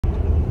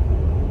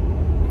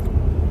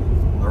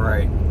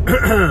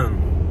Back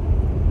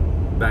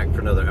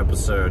for another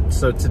episode.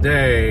 So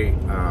today,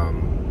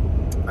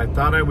 I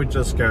thought I would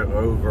just go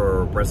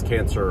over breast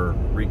cancer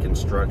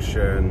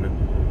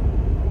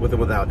reconstruction with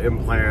and without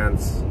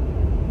implants,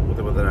 with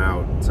and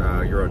without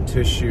your own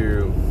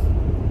tissue,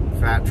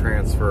 fat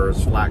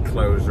transfers, flat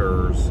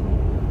closures.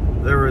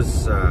 There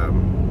is a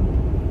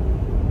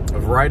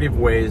variety of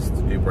ways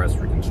to do breast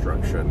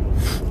reconstruction.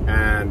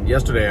 And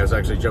yesterday I was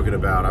actually joking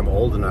about I'm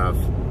old enough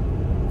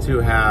to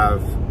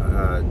have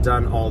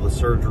done all the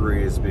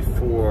surgeries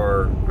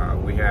before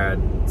we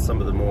had some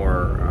of the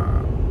more,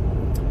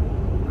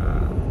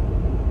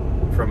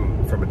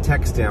 from a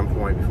tech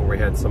standpoint, before we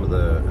had some of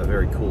the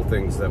very cool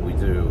things that we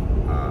do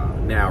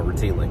now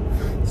routinely.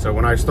 So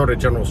when I started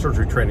general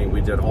surgery training,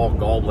 we did all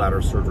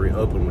gallbladder surgery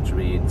open, which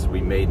means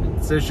we made an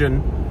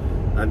incision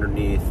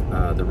underneath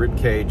the rib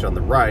cage on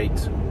the right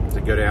to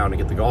go down and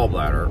get the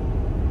gallbladder.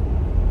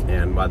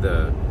 And by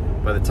the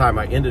time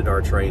I ended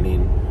our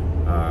training,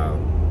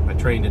 I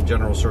trained in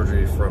general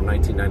surgery from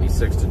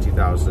 1996 to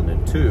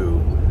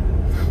 2002.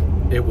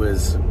 It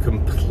was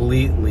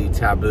completely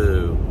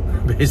taboo,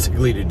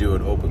 basically, to do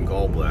an open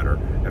gallbladder,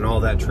 and all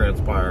that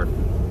transpired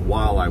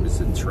while I was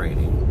in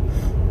training.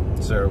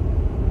 So,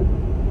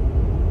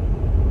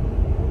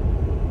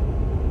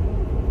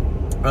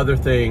 other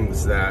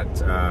things that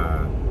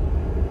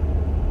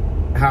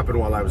happened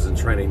while I was in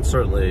training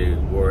certainly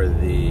were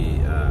the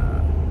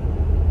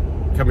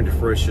coming to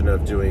fruition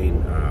of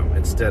doing,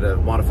 instead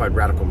of modified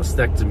radical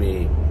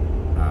mastectomy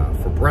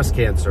for breast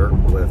cancer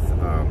with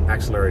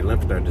axillary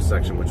lymph node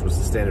dissection, which was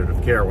the standard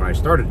of care when I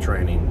started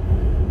training,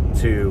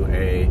 to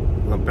a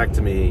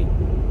lumpectomy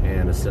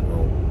and a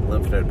sentinel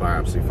lymph node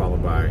biopsy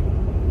followed by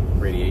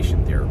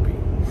radiation therapy.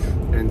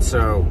 And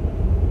so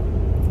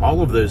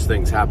all of those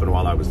things happened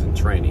while I was in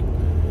training.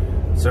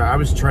 So I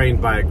was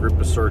trained by a group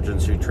of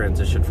surgeons who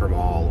transitioned from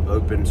all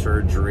open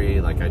surgery,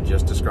 like I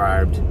just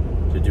described,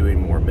 to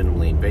doing more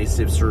minimally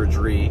invasive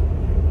surgery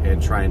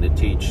and trying to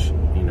teach,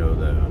 you know,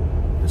 the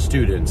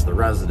students, the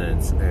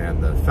residents,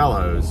 and the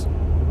fellows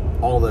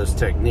all those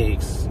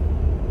techniques,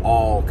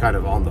 all kind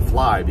of on the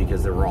fly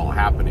because they were all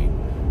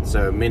happening.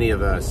 So many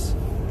of us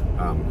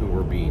who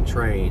were being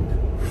trained,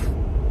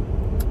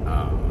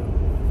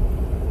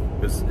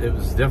 it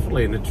was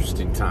definitely an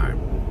interesting time.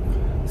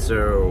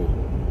 So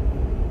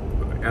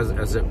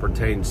as it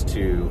pertains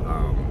to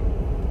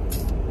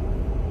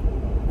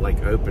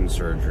like open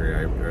surgery,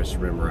 I just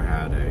remember I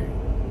had a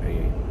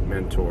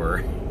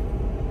mentor.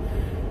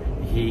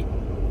 He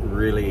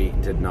really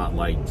did not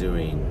like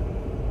doing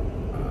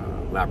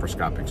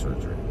laparoscopic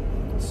surgery.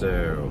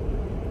 So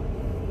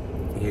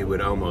he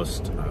would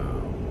almost,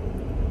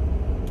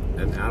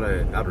 and out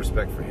of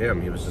respect for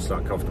him, he was just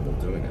not comfortable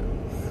doing it.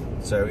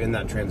 So in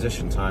that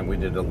transition time, we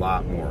did a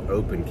lot more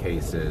open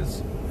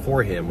cases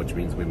for him, which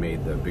means we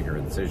made the bigger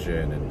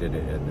incision and did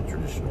it in the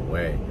traditional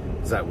way.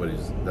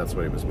 That's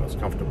what he was most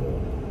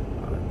comfortable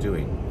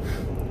doing.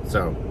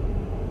 So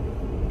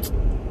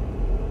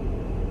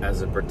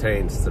as it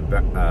pertains to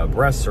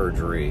breast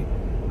surgery,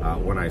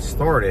 when I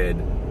started,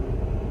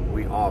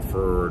 we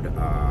offered,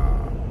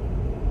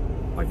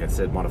 like I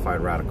said,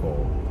 modified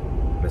radical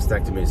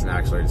mastectomies and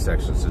axillary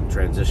dissections, and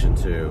transition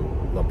to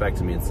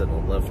lumpectomy and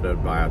sentinel lymph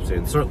node biopsy.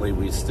 And certainly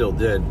we still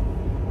did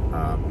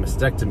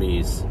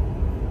mastectomies,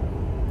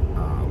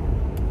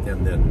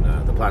 and then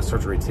the plastic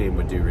surgery team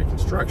would do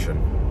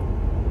reconstruction.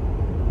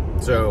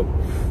 So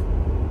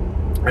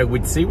I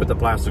would see what the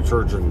plastic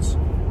surgeons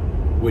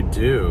would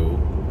do,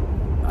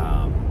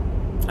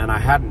 and I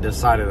hadn't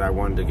decided I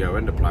wanted to go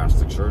into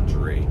plastic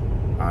surgery.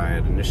 I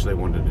had initially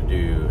wanted to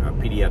do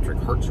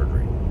pediatric heart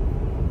surgery,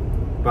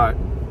 but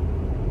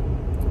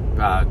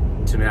about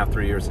 2.5,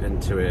 3 years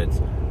into it,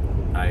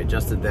 I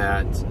adjusted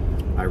that.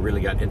 I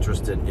really got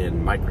interested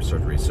in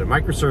microsurgery. So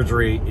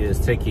microsurgery is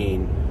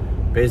taking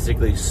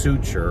basically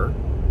suture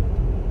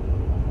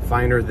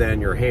finer than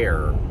your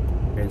hair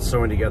and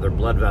sewing together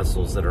blood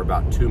vessels that are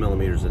about 2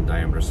 millimeters in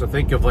diameter. So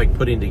think of like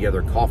putting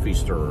together coffee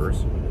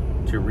stirrers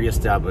to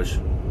reestablish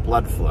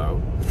blood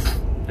flow.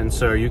 And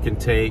so you can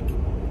take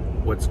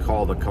what's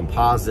called a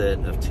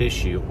composite of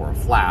tissue, or a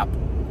flap.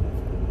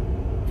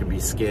 It could be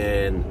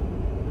skin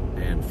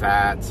and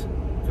fat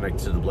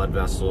connected to the blood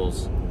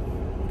vessels.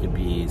 It could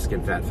be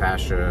skin, fat,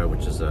 fascia,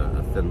 which is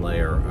a thin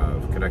layer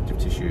of connective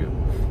tissue.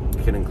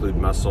 It can include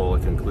muscle,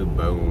 it can include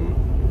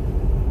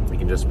bone. It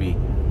can just be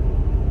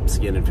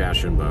skin and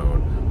fascia and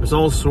bone. There's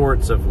all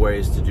sorts of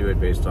ways to do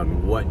it based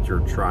on what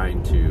you're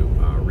trying to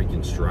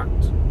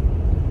reconstruct.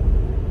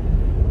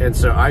 And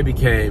so I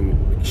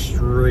became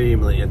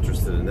extremely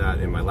interested in that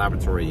in my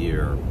laboratory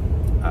year,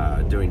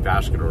 doing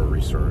vascular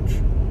research.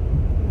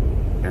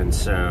 And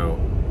so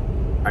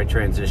I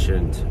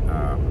transitioned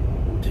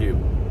to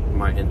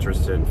my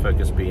interest and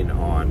focus being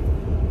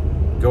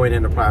on going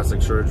into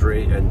plastic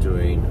surgery and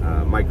doing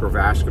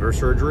microvascular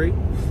surgery.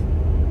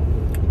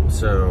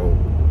 So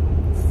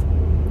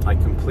I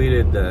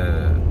completed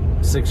the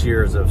 6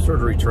 years of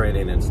surgery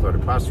training and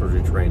started plastic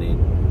surgery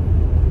training,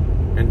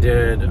 and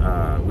did,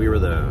 we were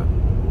the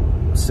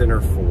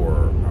Center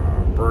for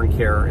burn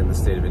care in the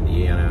state of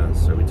Indiana,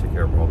 so we took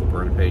care of all the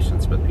burn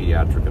patients, both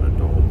pediatric and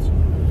adults.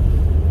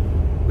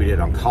 We did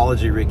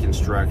oncology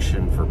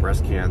reconstruction for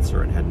breast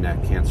cancer and head and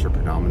neck cancer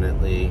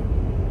predominantly,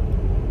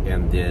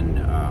 and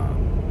then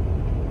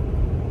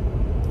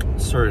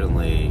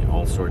certainly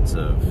all sorts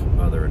of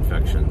other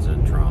infections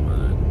and trauma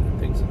and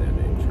things of that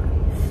nature.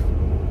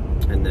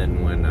 And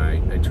then when I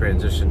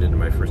transitioned into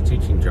my first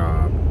teaching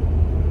job,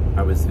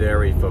 I was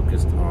very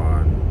focused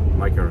on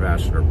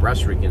microvascular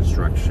breast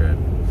reconstruction,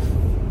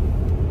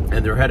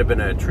 and there had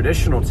been a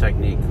traditional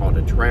technique called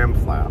a tram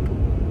flap,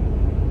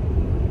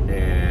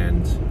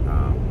 and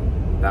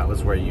that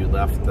was where you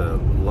left the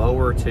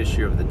lower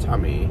tissue of the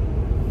tummy,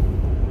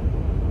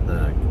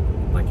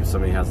 like if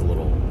somebody has a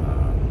little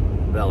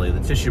belly, the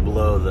tissue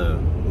below the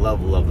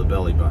level of the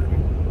belly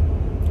button,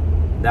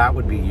 that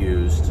would be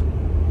used,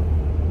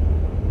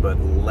 but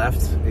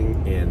left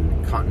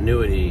in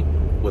continuity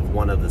with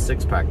one of the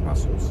six-pack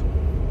muscles.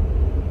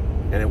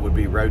 And it would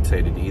be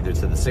rotated either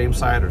to the same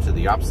side or to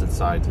the opposite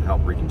side to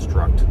help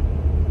reconstruct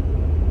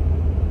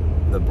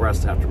the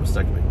breast after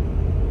mastectomy.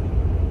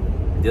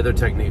 The other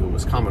technique that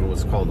was common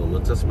was called the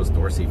latissimus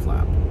dorsi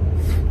flap.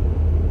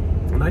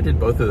 And I did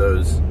both of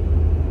those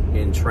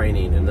in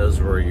training, and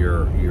those were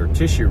your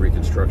tissue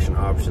reconstruction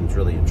options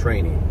really in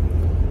training.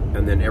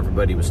 And then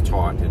everybody was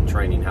taught in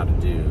training how to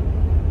do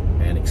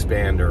an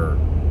expander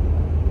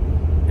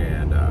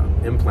and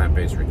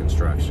implant-based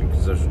reconstruction,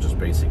 because those are just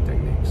basic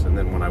techniques. And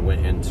then when I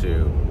went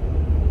into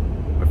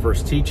my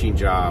first teaching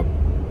job,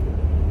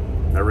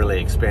 I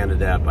really expanded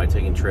that by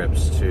taking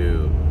trips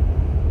to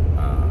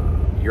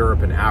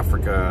Europe and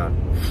Africa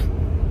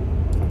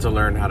to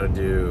learn how to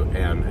do,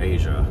 and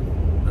Asia,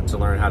 to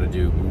learn how to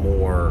do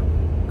more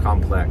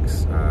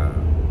complex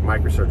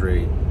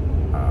microsurgery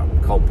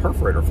called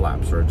perforator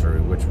flap surgery,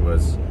 which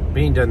was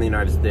being done in the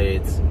United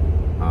States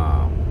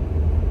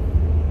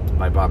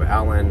by Bob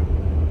Allen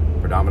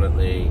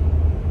predominantly,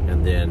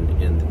 and then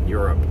in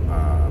Europe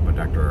by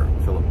Dr.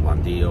 Philip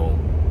Blondil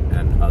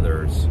and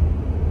others,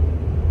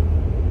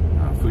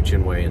 Fu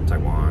Chin Wei in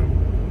Taiwan.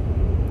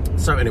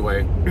 So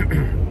anyway,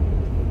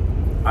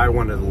 I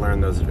wanted to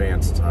learn those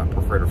advanced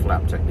perforator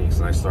flap techniques,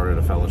 and I started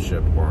a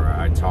fellowship where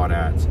I taught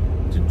at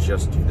to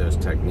just do those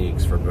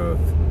techniques for both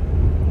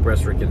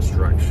breast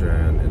reconstruction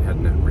and head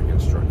and neck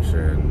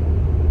reconstruction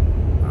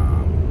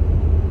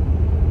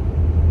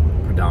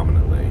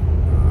predominantly.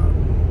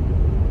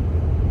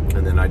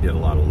 And then I did a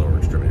lot of lower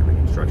extremity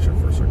reconstruction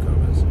for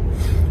sarcomas.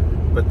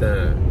 But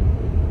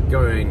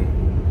going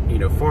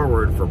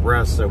forward for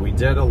breast, so we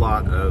did a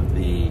lot of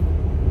the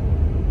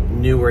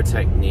newer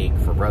technique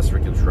for breast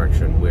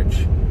reconstruction,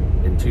 which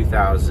in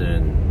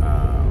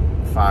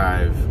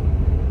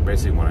 2005,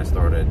 basically when I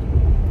started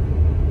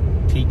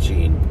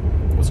teaching,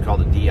 was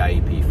called a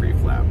DIEP free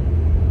flap.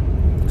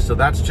 So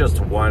that's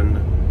just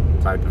one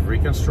type of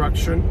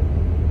reconstruction.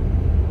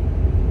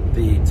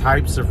 The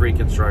types of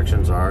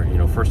reconstructions are,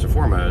 first and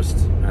foremost,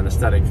 an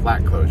aesthetic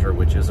flat closure,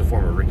 which is a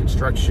form of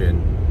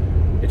reconstruction.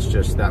 It's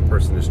just that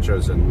person has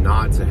chosen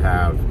not to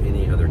have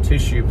any other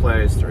tissue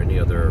placed or any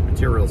other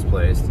materials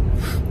placed,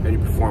 and you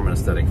perform an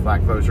aesthetic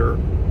flat closure.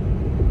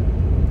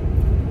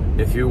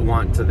 If you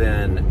want to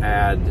then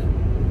add,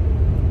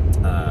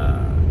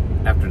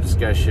 after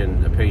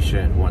discussion, a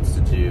patient wants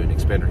to do an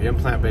expander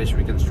implant-based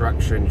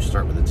reconstruction, you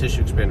start with a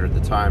tissue expander at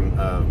the time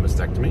of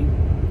mastectomy,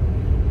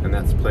 and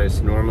that's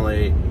placed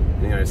normally in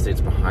the United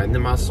States behind the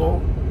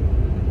muscle.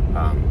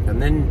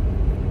 And then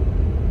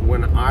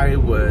when I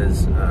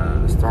was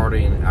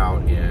starting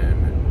out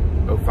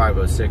in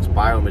 0506,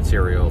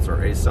 biomaterials or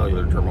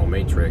acellular dermal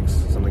matrix,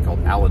 something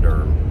called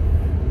alloderm,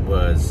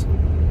 was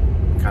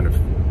kind of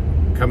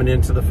coming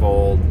into the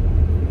fold,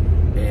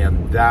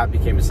 and that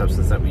became a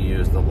substance that we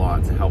used a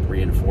lot to help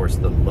reinforce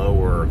the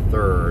lower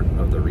third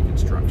of the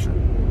reconstruction.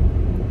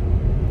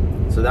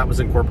 So that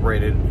was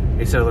incorporated.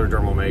 Acellular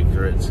dermal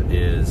matrix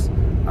is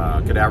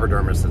cadaver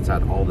dermis that's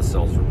had all the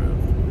cells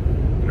removed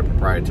in a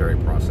proprietary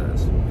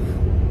process.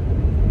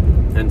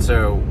 And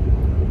so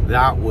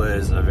that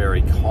was a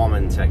very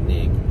common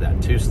technique,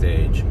 that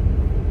two-stage.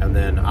 And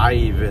then I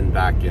even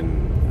back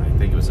in, I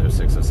think it was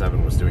 06,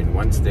 07, was doing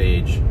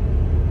one-stage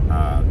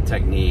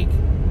technique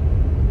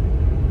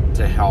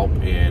to help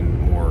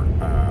in more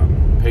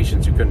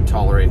patients who couldn't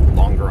tolerate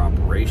longer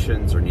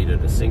operations or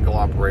needed a single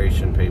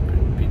operation,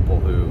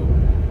 people who,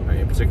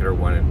 in particular,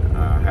 one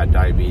had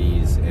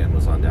diabetes and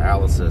was on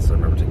dialysis. I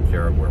remember taking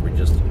care of where we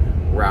just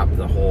wrapped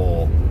the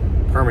whole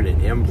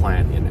permanent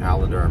implant in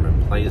alloderm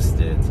and placed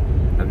it,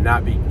 and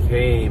that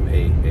became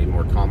a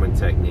more common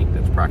technique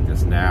that's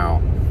practiced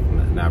now,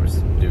 and I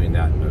was doing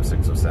that in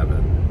 06,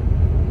 07.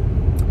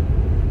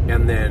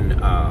 And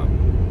then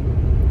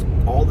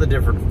all the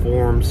different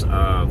forms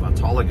of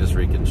autologous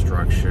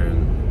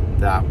reconstruction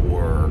that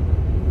were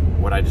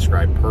what I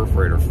described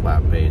perforator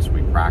flap based,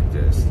 we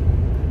practiced,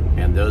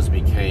 and those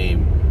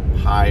became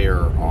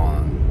higher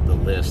on the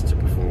list to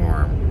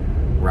perform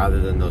rather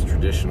than those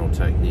traditional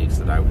techniques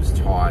that I was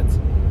taught.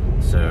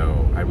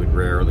 So I would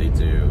rarely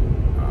do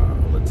a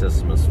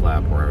latissimus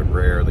flap, or I would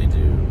rarely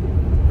do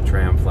a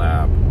tram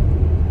flap.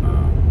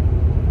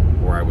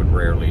 or I would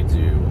rarely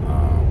do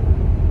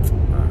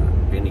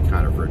any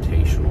kind of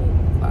rotational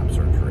flap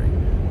surgery.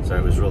 So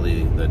it was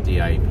really the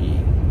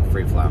DIP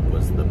free flap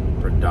was the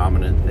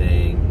predominant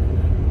thing,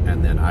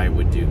 and then I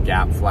would do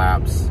gap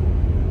flaps,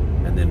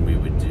 and then we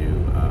would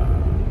do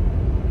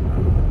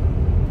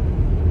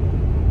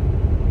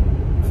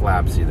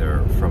flaps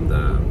either from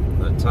the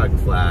tug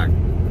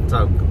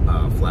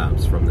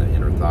flaps from the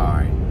inner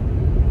thigh.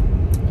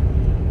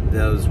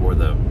 Those were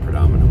the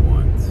predominant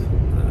ones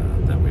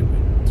that we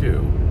would do.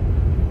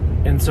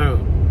 And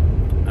so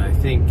I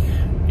think,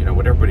 you know,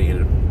 what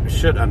everybody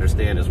should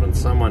understand is when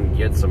someone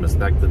gets a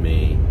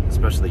mastectomy,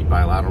 especially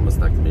bilateral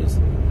mastectomies,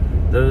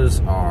 those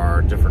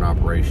are different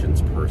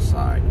operations per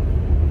side.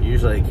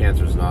 Usually the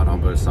cancer is not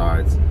on both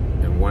sides,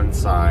 and one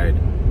side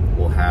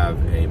will have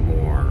a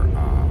more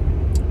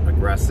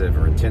aggressive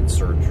or intense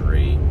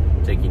surgery,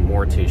 taking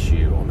more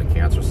tissue. On the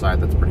cancer side,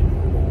 that's pretty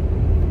normal.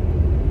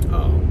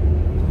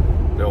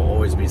 They'll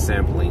always be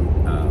sampling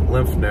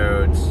lymph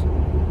nodes,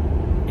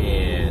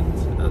 and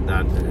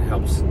that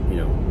helps, you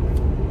know,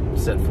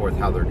 set forth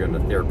how they're going to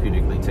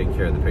therapeutically take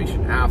care of the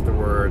patient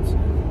afterwards.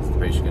 Is the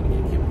patient going to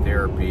get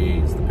chemotherapy?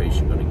 Is the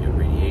patient going to get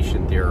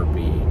radiation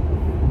therapy?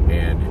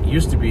 And it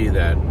used to be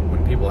that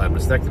when people had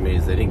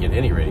mastectomies, they didn't get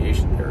any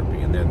radiation therapy,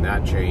 and then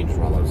that changed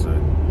while I was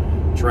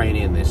in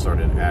training. They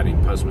started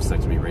adding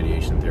post-mastectomy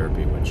radiation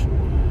therapy, which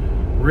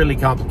really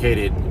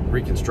complicated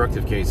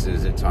reconstructive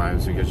cases at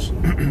times because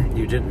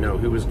you didn't know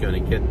who was going to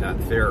get that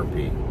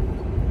therapy.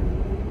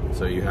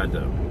 So you had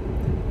to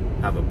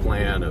have a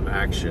plan of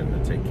action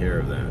to take care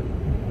of that.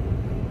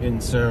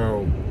 And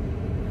so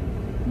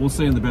we'll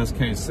say in the best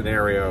case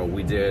scenario,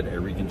 we did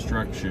a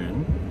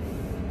reconstruction,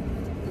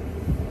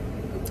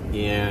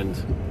 and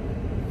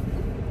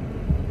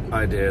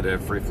I did a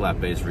free flap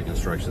based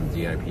reconstruction,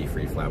 DIP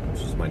free flap, which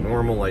is my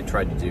normal. I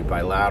tried to do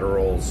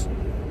bilaterals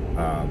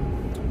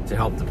to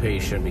help the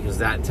patient because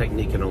that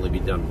technique can only be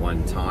done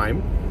one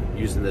time.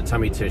 Using the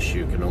tummy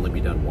tissue can only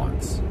be done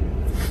once.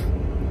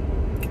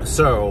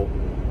 So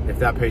if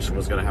that patient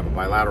was going to have a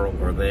bilateral,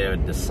 or they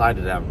had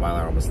decided to have a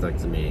bilateral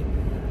mastectomy,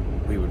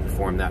 we would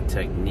perform that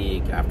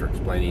technique after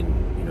explaining,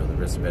 you know, the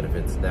risks and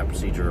benefits of that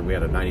procedure. We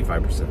had a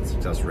 95%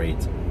 success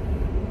rate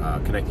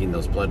connecting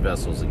those blood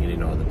vessels and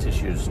getting all the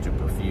tissues to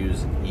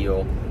perfuse and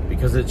heal.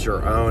 Because it's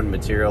your own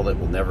material, it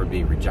will never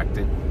be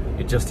rejected.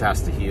 It just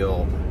has to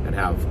heal and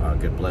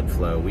have good blood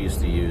flow. We used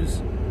to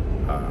use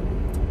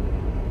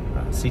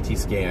CT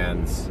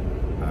scans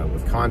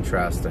with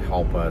contrast to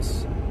help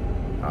us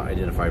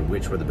identify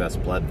which were the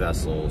best blood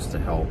vessels to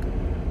help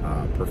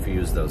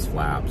perfuse those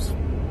flaps.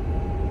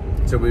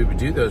 So we would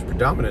do those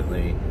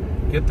predominantly,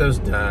 get those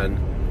done.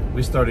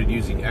 We started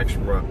using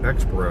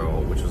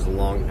Explant, which was a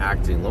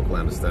long-acting local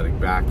anesthetic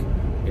back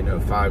in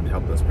 2005 to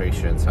help those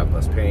patients have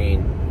less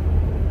pain.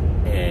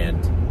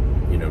 And,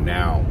 you know,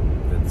 now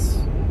it's,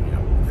 you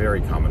know,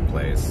 very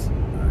commonplace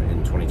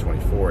in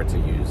 2024 to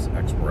use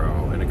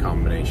Explant in a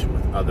combination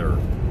with other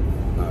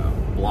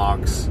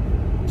blocks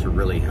to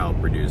really help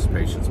reduce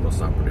patients'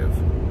 postoperative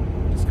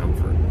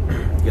discomfort,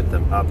 get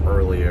them up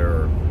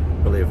earlier,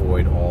 really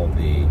avoid all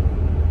the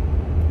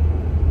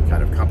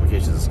kind of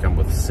complications that come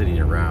with sitting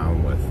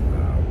around with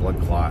blood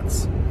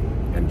clots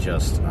and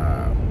just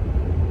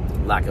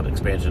lack of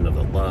expansion of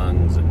the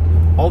lungs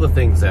and all the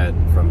things that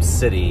from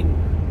sitting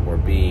or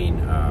being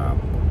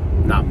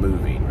not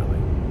moving really.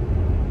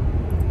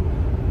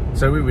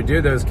 So we would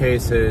do those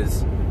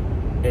cases,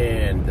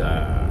 and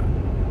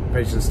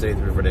patients stay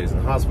 3 or 4 days in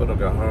the hospital,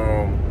 go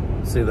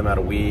home, see them at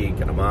a week,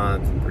 and a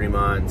month, and 3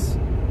 months.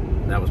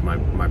 And that was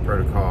my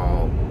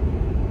protocol.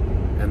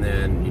 And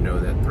then, you know,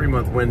 that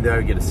 3-month window,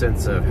 you get a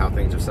sense of how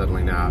things are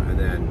settling out, and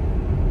then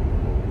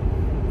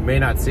you may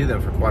not see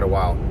them for quite a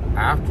while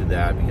after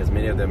that because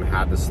many of them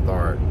had to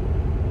start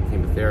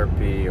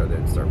chemotherapy or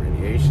they'd start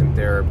radiation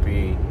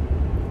therapy.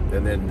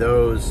 And then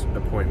those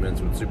appointments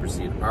would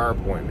supersede our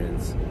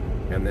appointments,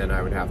 and then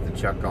I would have to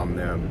check on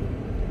them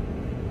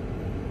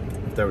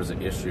if there was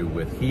an issue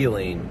with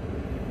healing,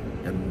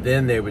 and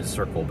then they would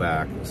circle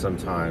back,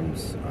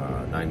 sometimes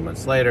 9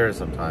 months later,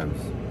 sometimes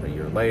a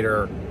year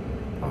later.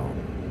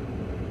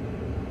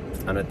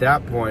 And at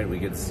that point, we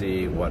could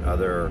see what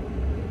other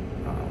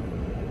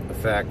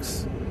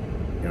effects,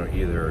 you know,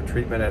 either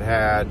treatment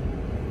had,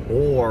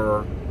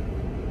 or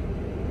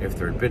if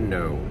there had been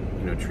no,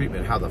 you know,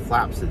 treatment, how the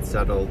flaps had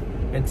settled.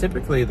 And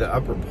typically, the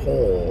upper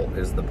pole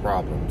is the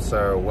problem.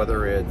 So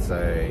whether it's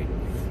a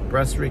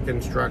breast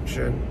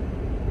reconstruction,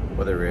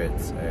 whether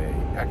it's a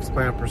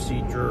explant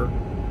procedure,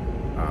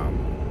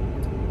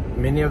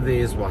 many of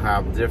these will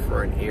have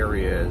different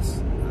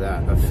areas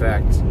that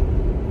affect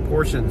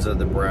portions of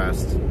the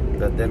breast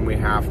that then we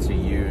have to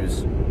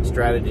use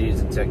strategies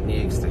and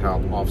techniques to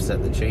help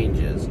offset the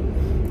changes.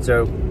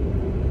 So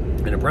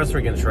in a breast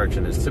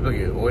reconstruction, it's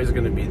typically always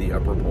going to be the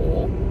upper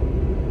pole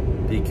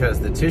because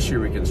the tissue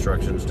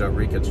reconstructions don't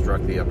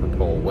reconstruct the upper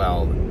pole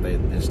well. They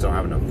just don't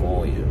have enough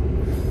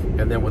volume.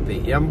 And then with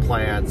the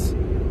implants,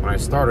 when I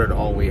started,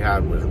 all we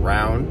had was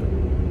round,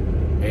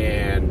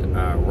 and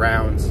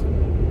rounds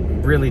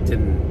really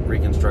didn't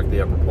reconstruct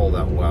the upper pole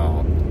that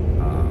well.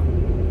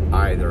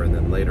 either, and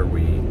then later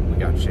we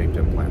got shaped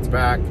implants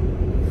back.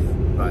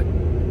 But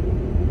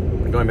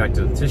going back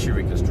to the tissue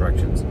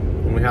reconstructions,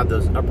 when we had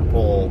those upper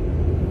pole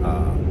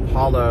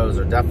hollows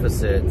or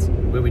deficits,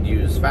 we would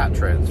use fat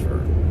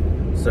transfer.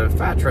 So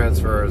fat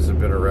transfers have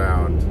been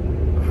around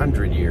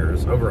 100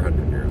 years, over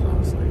 100 years,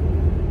 honestly.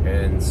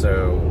 And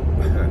so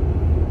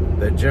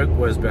the joke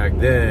was back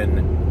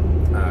then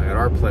at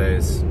our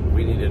place,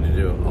 we needed to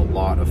do a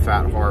lot of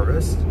fat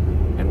harvest,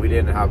 and we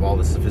didn't have all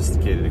the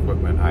sophisticated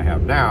equipment I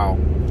have now.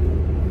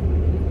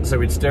 So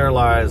we'd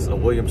sterilize a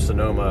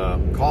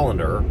Williams-Sonoma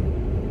colander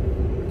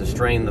to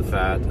strain the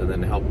fat and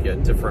then help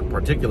get different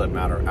particulate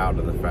matter out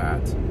of the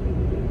fat.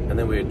 And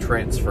then we would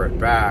transfer it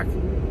back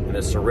in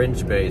a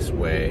syringe-based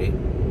way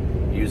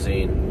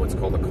using what's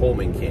called a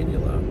Coleman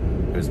cannula.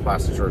 It was a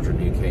plastic surgeon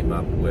who came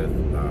up with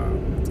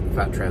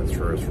fat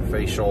transfers for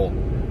facial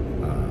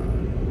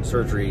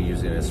surgery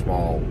using a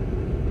small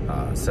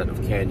set of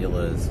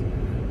cannulas.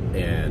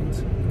 And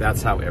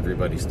that's how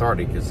everybody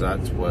started, because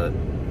that's what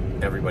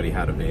everybody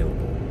had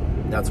available.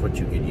 That's what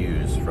you could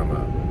use from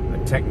a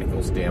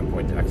technical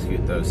standpoint to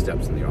execute those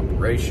steps in the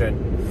operation.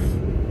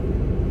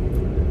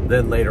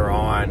 Then later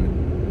on,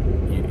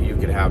 you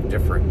could have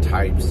different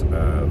types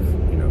of,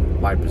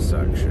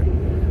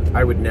 liposuction.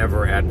 I would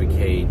never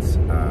advocate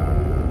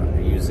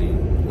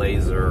using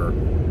laser,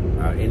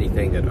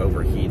 anything that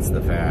overheats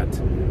the fat.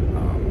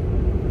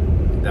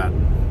 That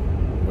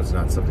was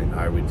not something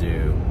I would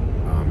do.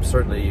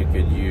 Certainly you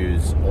could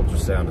use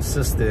ultrasound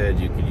assisted,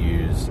 you could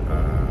use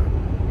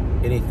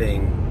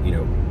anything,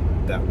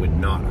 that would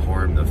not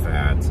harm the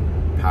fat,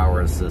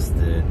 power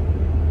assisted,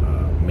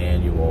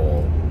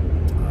 manual,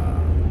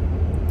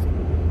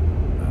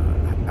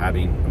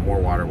 adding more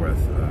water with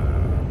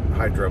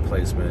hydro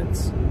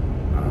placements.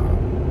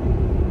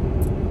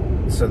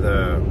 So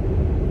the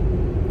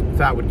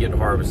fat would get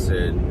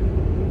harvested,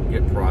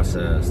 get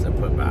processed, and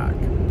put back.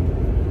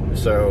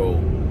 So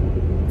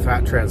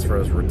fat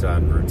transfers were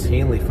done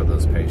routinely for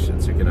those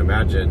patients. You can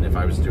imagine if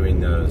I was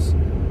doing those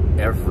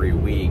every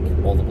week,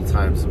 multiple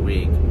times a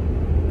week,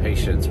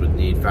 patients would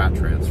need fat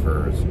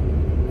transfers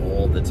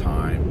all the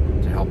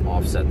time to help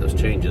offset those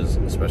changes,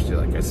 especially,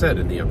 like I said,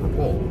 in the upper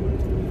pole.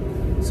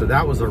 So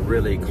that was a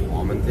really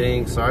common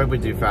thing. So I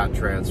would do fat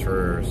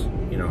transfers,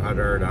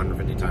 100,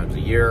 150 times a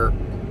year.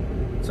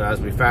 So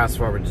as we fast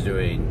forward to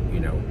doing,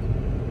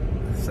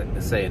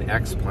 say an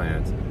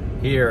explant,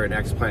 here an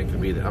explant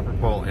could be the upper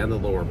pole and the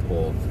lower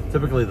pole.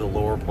 Typically the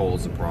lower pole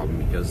is the problem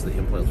because the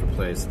implants were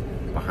placed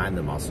behind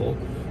the muscle.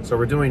 So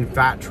we're doing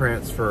fat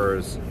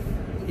transfers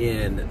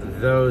in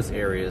those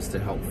areas to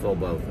help fill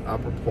both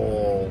upper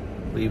pole,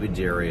 cleavage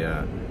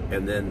area,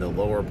 and then the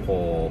lower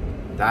pole.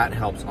 That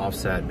helps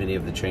offset many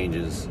of the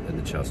changes in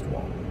the chest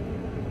wall.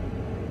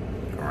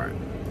 All right.